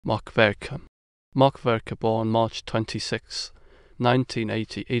Marc Verica. Marc Verica, born March 26,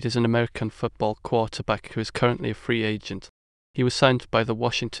 1988, is an American football quarterback who is currently a free agent. He was signed by the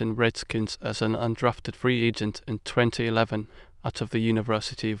Washington Redskins as an undrafted free agent in 2011 out of the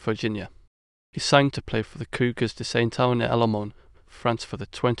University of Virginia. He signed to play for the Cougars de Saint-Ouen, France for the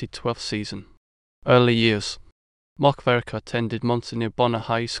 2012 season. Early years. Marc Verica attended Monsignor Bonner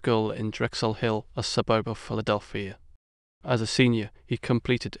High School in Drexel Hill, a suburb of Philadelphia. As a senior, he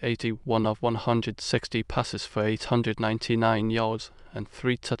completed 81 of 160 passes for 899 yards and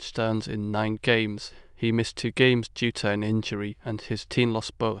 3 touchdowns in 9 games. He missed 2 games due to an injury, and his team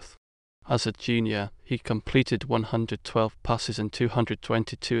lost both. As a junior, he completed 112 passes and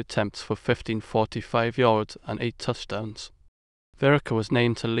 222 attempts for 1545 yards and 8 touchdowns. Verica was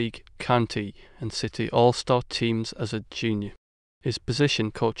named to league, county, and city all-star teams as a junior. His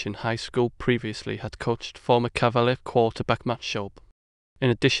position coach in high school previously had coached former Cavalier quarterback Matt Schaub. In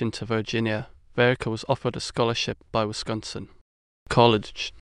addition to Virginia, Verica was offered a scholarship by Wisconsin.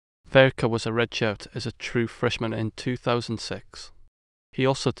 College. Verica was a redshirt as a true freshman in 2006. He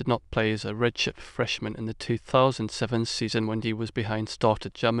also did not play as a redshirt freshman in the 2007 season when he was behind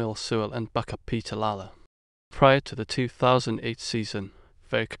starter Jamil Sewell and backup Peter Lalla. Prior to the 2008 season,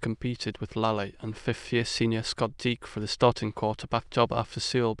 Verica competed with Lalla and fifth-year senior Scott Deek for the starting quarterback job after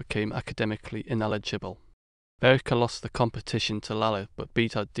Sewell became academically ineligible. Verica lost the competition to Lalla but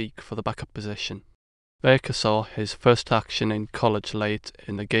beat out Deek for the backup position. Verica saw his first action in college late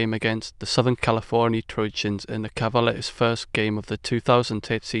in the game against the Southern California Trojans in the Cavaliers' first game of the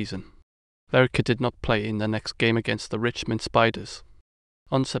 2008 season. Verica did not play in the next game against the Richmond Spiders.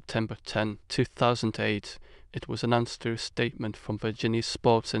 On September 10, 2008, it was announced through a statement from Virginia's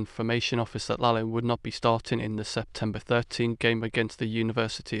Sports Information Office that Lalla would not be starting in the September 13 game against the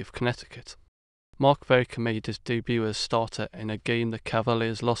University of Connecticut. Marc Verica made his debut as starter in a game the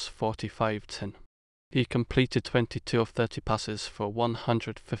Cavaliers lost 45-10. He completed 22 of 30 passes for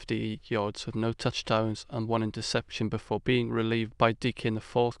 158 yards with no touchdowns and 1 interception before being relieved by Deek in the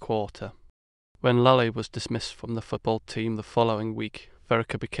fourth quarter. When Lalla was dismissed from the football team the following week,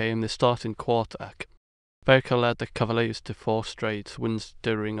 Verica became the starting quarterback. Verica led the Cavaliers to 4 straight wins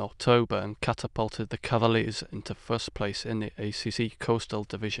during October and catapulted the Cavaliers into first place in the ACC Coastal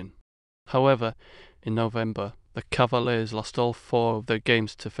Division. However, in November, the Cavaliers lost all 4 of their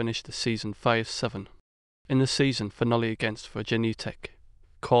games to finish the season 5-7. In the season finale against Virginia Tech,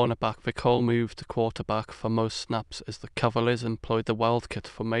 cornerback Vic Hall moved to quarterback for most snaps as the Cavaliers employed the Wildcat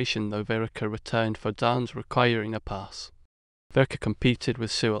formation, though Verica returned for downs requiring a pass. Verica competed with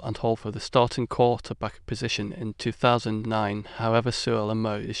Sewell and Hall for the starting quarterback position in 2009, however Sewell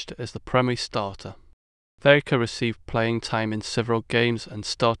emerged as the primary starter. Verica received playing time in several games and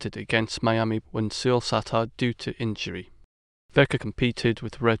started against Miami when Sewell sat out due to injury. Verica competed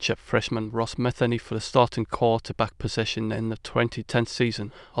with redshirt freshman Ross Metheny for the starting quarterback position in the 2010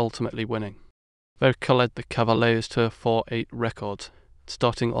 season, ultimately winning. Verica led the Cavaliers to a 4-8 record,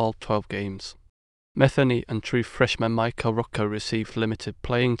 starting all 12 games. Metheny and true freshman Michael Rocco received limited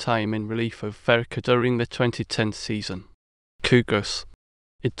playing time in relief of Verica during the 2010 season. Cougars.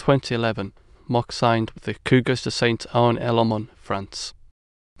 In 2011, Marc signed with the Cougars de Saint-Ouen, France.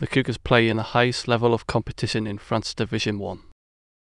 The Cougars play in the highest level of competition in France Division 1.